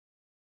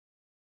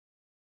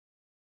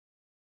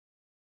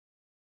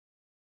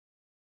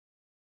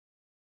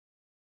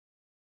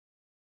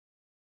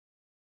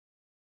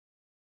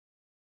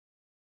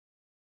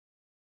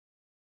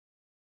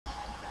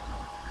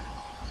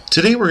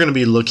Today we're going to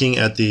be looking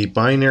at the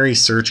binary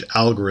search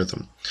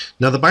algorithm.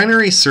 Now the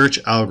binary search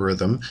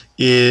algorithm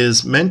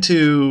is meant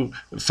to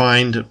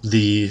find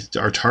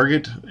our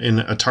target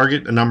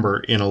number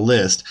in a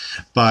list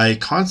by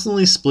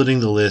constantly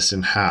splitting the list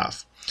in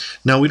half.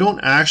 Now we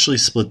don't actually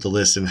split the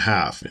list in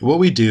half. What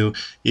we do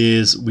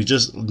is we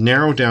just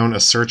narrow down a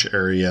search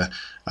area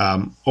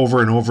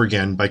over and over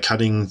again by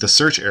cutting the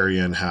search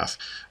area in half,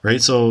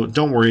 right? So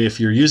don't worry, if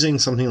you're using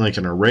something like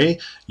an array,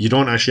 you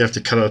don't actually have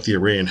to cut out the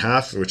array in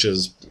half, which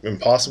is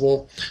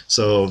impossible.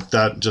 So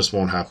that just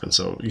won't happen.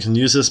 So you can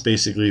use this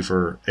basically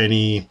for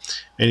any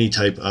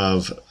type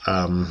of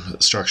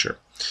structure.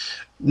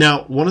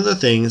 Now, one of the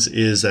things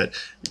is that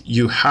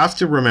you have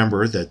to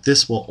remember that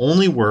this will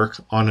only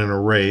work on an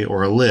array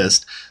or a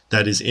list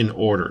that is in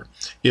order.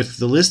 If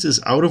the list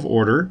is out of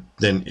order,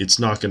 then it's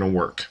not going to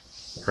work.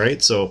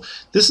 Right, so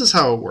this is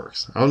how it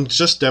works. I'll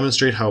just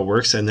demonstrate how it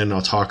works, and then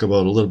I'll talk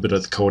about a little bit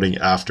of the coding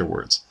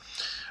afterwards.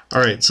 All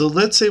right, so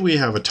let's say we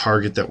have a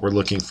target that we're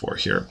looking for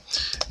here,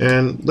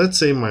 and let's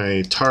say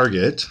my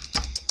target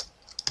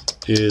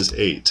is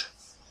 8.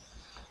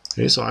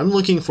 Okay, so I'm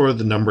looking for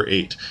the number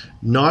 8,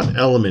 not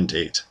element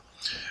 8.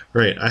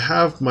 Right, I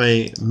have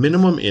my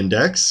minimum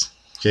index.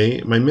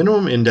 Okay, my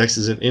minimum index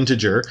is an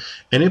integer,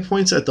 and it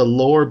points at the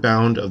lower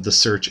bound of the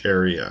search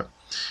area.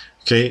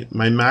 Okay,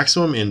 my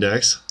maximum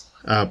index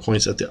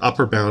points at the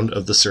upper bound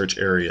of the search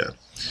area.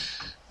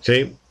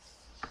 Okay.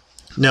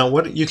 Now,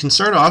 what you can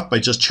start off by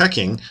just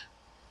checking,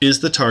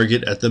 is the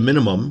target at the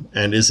minimum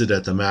and is it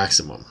at the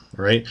maximum?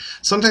 Right.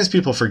 Sometimes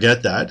people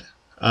forget that,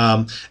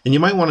 and you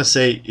might want to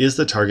say, is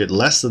the target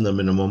less than the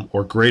minimum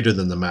or greater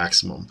than the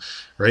maximum?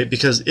 Right.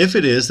 Because if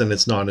it is, then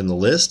it's not in the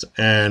list,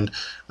 and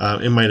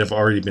it might have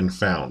already been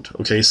found.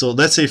 Okay. So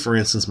let's say, for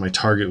instance, my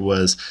target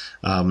was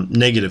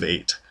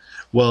 -8.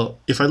 Well,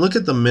 if I look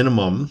at the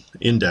minimum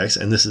index,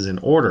 and this is in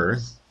order,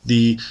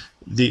 the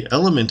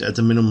element at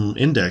the minimum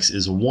index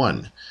is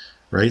 1,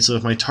 right? So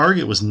if my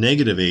target was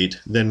 -8,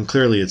 then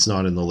clearly it's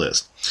not in the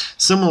list.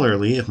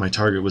 Similarly, if my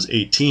target was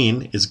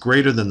 18, it's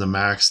greater than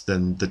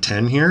the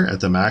 10 here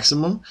at the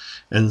maximum,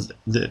 and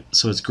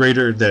so it's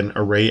greater than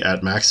array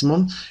at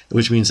maximum,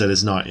 which means that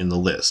it's not in the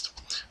list.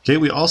 Okay,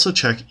 we also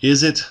check,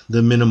 is it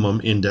the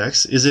minimum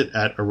index? Is it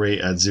at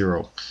array at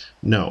 0?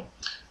 No.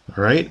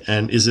 All right,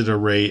 and is it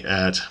array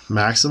at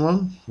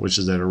maximum, which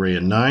is at array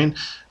at 9?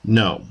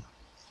 No.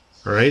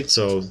 All right,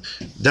 so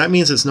that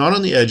means it's not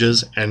on the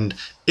edges, and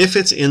if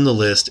it's in the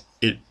list,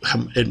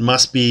 it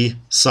must be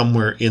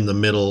somewhere in the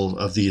middle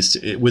of these,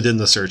 within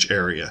the search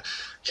area.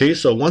 Okay,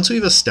 so once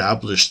we've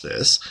established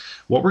this,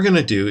 what we're going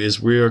to do is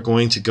we are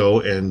going to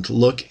go and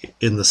look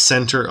in the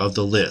center of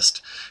the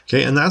list.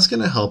 Okay, and that's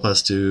going to help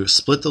us to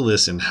split the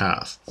list in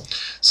half.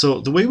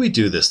 So the way we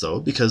do this, though,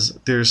 because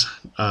there's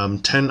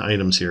 10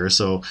 items here,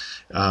 so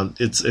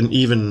it's an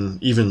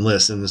even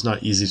list, and it's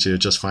not easy to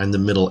just find the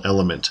middle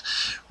element.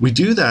 We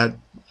do that,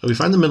 we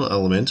find the middle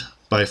element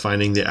by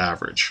finding the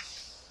average.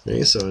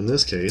 Okay, so in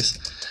this case,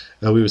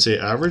 we would say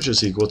average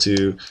is equal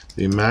to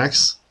the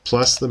max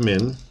plus the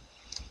min,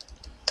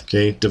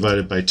 okay,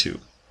 divided by 2.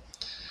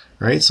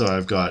 Right, so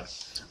I've got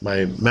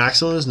my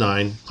maximum is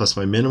 9 plus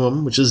my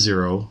minimum, which is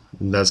 0,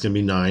 and that's going to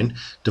be 9,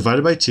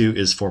 divided by 2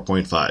 is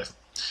 4.5.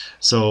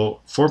 So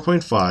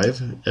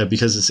 4.5,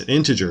 because it's an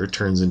integer,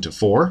 turns into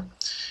 4.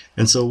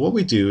 And so what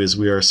we do is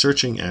we are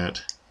searching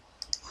at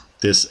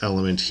this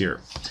element here.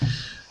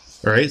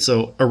 All right,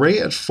 so array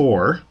at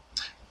 4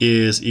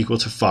 is equal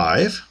to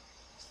 5,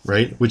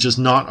 right, which is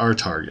not our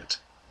target,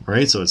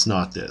 right? So it's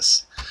not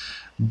this.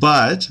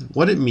 But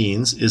what it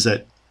means is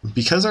that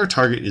because our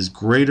target is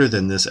greater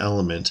than this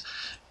element,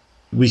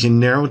 we can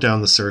narrow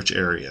down the search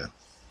area.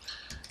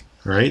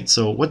 All right,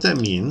 so what that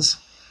means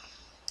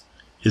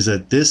is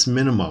that this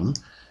minimum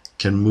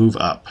can move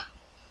up.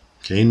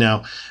 Okay,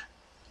 now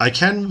I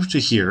can move to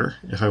here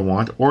if I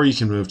want, or you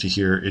can move to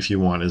here if you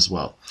want as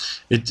well.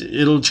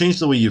 It'll change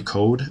the way you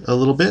code a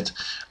little bit.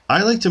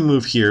 I like to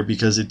move here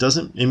because it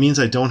means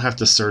I don't have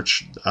to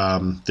search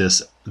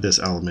this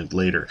element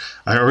later.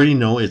 I already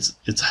know it's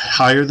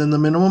higher than the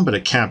minimum, but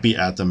it can't be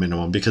at the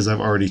minimum because I've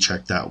already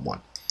checked that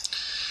one.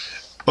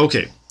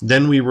 Okay,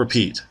 then we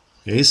repeat.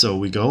 Okay, so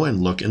we go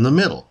and look in the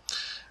middle.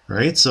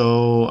 Right,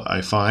 so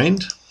I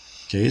find,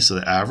 okay, so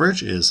the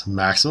average is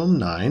maximum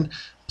 9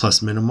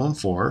 plus minimum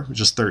 4, which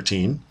is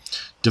 13,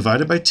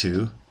 divided by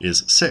 2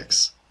 is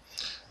 6.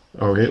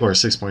 Okay, or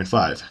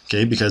 6.5.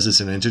 Okay, because it's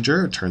an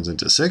integer, it turns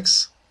into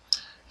 6.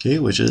 Okay,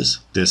 which is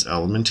this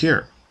element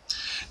here.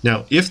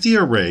 Now, if the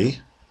array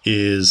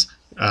is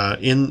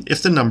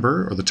if the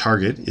number or the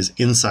target is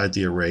inside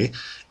the array,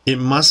 it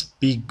must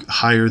be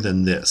higher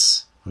than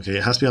this. Okay,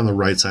 it has to be on the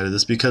right side of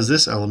this because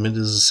this element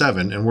is a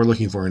 7 and we're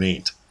looking for an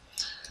 8.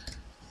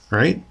 All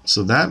right,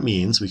 so that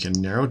means we can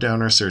narrow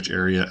down our search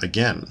area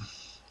again.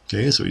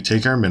 Okay, so we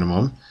take our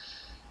minimum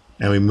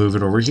and we move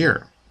it over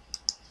here.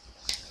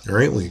 All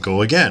right, we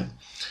go again.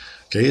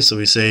 Okay, so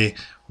we say,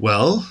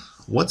 well,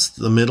 what's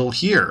the middle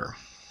here?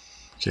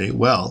 Okay,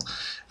 well,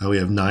 we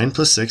have 9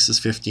 plus 6 is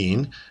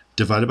 15,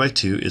 divided by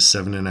 2 is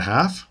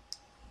 7.5.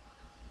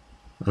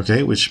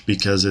 okay, which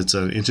because it's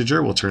an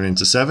integer will turn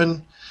into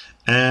 7,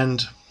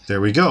 and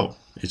there we go.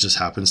 It just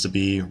happens to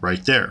be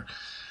right there,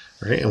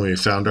 right? And we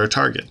found our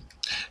target.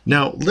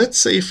 Now, let's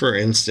say, for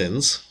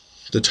instance,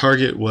 the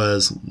target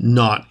was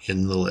not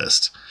in the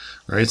list,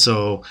 right?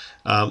 So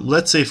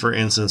let's say, for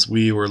instance,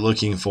 we were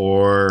looking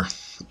for,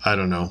 I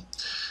don't know,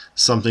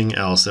 something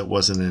else that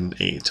wasn't in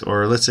 8,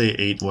 or let's say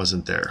 8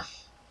 wasn't there.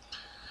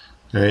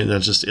 All right, now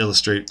just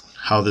illustrate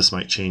how this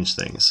might change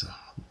things.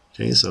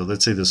 Okay, so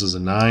let's say this is a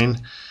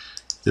 9,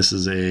 this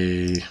is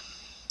a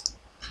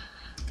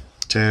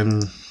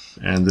 10,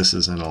 and this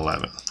is an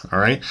 11. All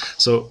right,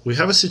 so we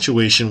have a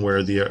situation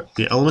where the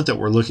element that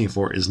we're looking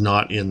for is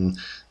not in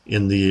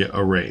the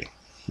array,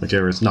 okay,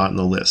 or it's not in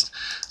the list.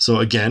 So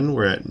again,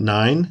 we're at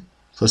 9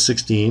 plus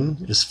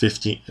 16 is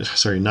 15.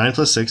 Sorry, 9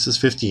 plus 6 is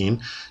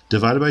 15.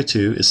 Divided by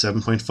 2 is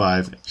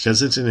 7.5.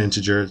 Because it's an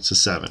integer, it's a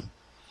 7.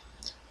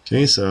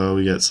 Okay, so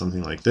we get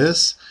something like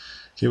this.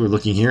 Okay, we're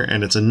looking here,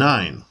 and it's a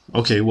 9.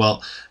 Okay,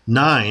 well,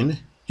 9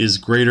 is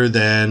greater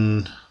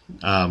than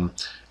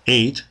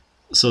 8.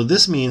 So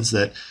this means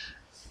that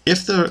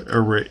if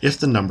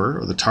the number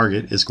or the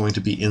target is going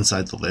to be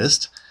inside the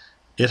list,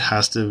 it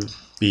has to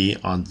be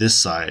on this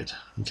side,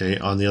 okay,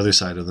 on the other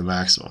side of the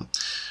maximum,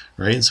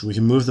 right? So we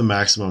can move the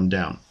maximum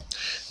down.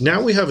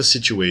 Now we have a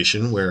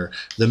situation where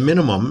the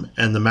minimum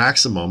and the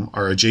maximum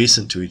are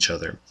adjacent to each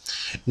other.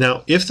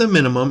 Now, if the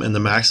minimum and the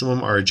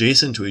maximum are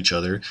adjacent to each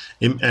other,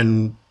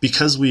 and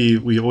because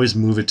we always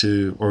move it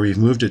to, or we've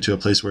moved it to a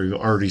place where we've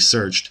already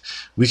searched,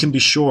 we can be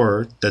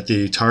sure that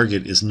the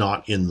target is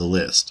not in the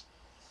list.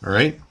 All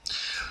right?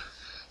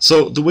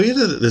 So the way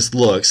that this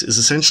looks is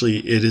essentially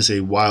it is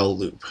a while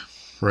loop,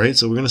 right?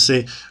 So we're going to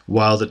say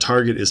while the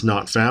target is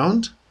not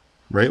found,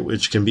 right,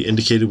 which can be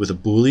indicated with a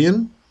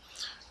Boolean,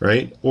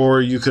 right?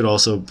 Or you could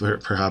also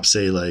perhaps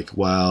say like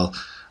while,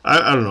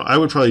 I don't know, I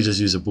would probably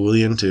just use a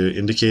Boolean to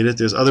indicate it.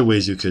 There's other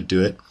ways you could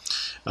do it,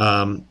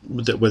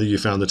 whether you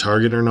found the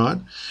target or not,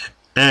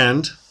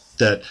 and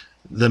that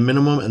the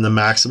minimum and the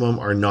maximum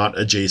are not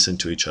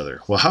adjacent to each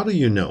other. Well, how do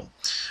you know?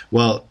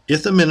 Well,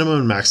 if the minimum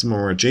and maximum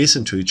are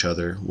adjacent to each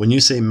other, when you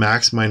say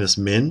max minus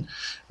min,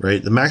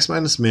 right, the max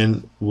minus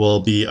min will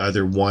be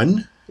either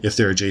 1 if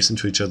they're adjacent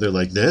to each other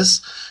like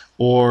this,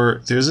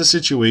 or there's a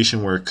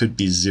situation where it could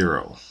be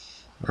 0,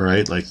 all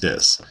right, like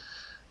this,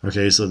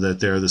 okay, so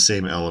that they're the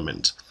same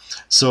element.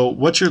 So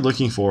what you're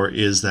looking for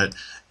is that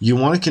you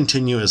want to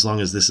continue as long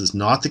as this is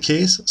not the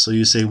case. So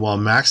you say, well,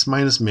 max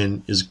minus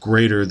min is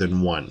greater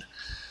than 1.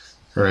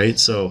 All right,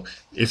 so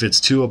if it's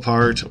 2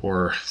 apart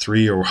or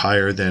 3 or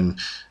higher, then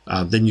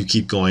you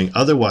keep going.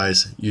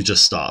 Otherwise, you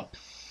just stop.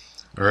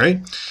 All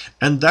right,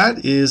 and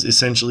that is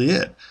essentially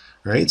it.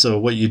 Right, so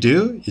what you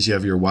do is you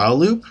have your while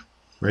loop.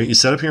 Right, you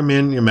set up your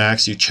min, your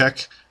max. You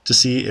check to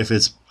see if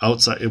it's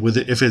outside,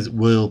 if it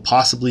will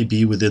possibly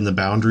be within the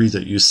boundary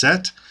that you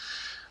set.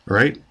 All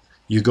right,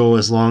 you go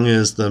as long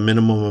as the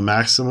minimum and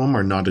maximum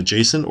are not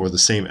adjacent or the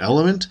same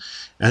element,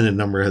 and the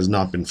number has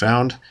not been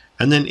found.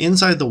 And then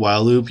inside the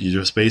while loop, you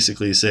just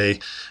basically say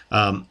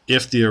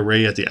if the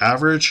array at the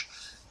average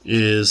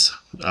is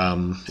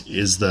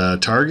the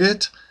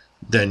target,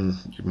 then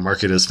you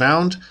mark it as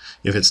found.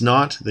 If it's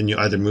not, then you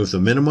either move the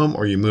minimum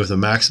or you move the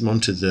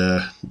maximum to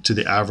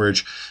the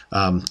average,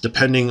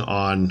 depending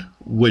on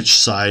which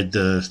side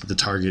the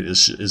target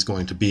is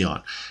going to be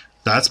on.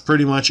 That's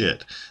pretty much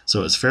it.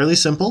 So it's fairly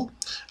simple.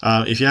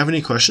 If you have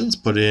any questions,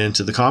 put it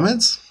into the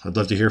comments. I'd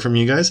love to hear from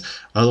you guys.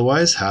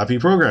 Otherwise, happy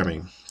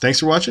programming. Thanks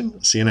for watching.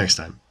 See you next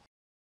time.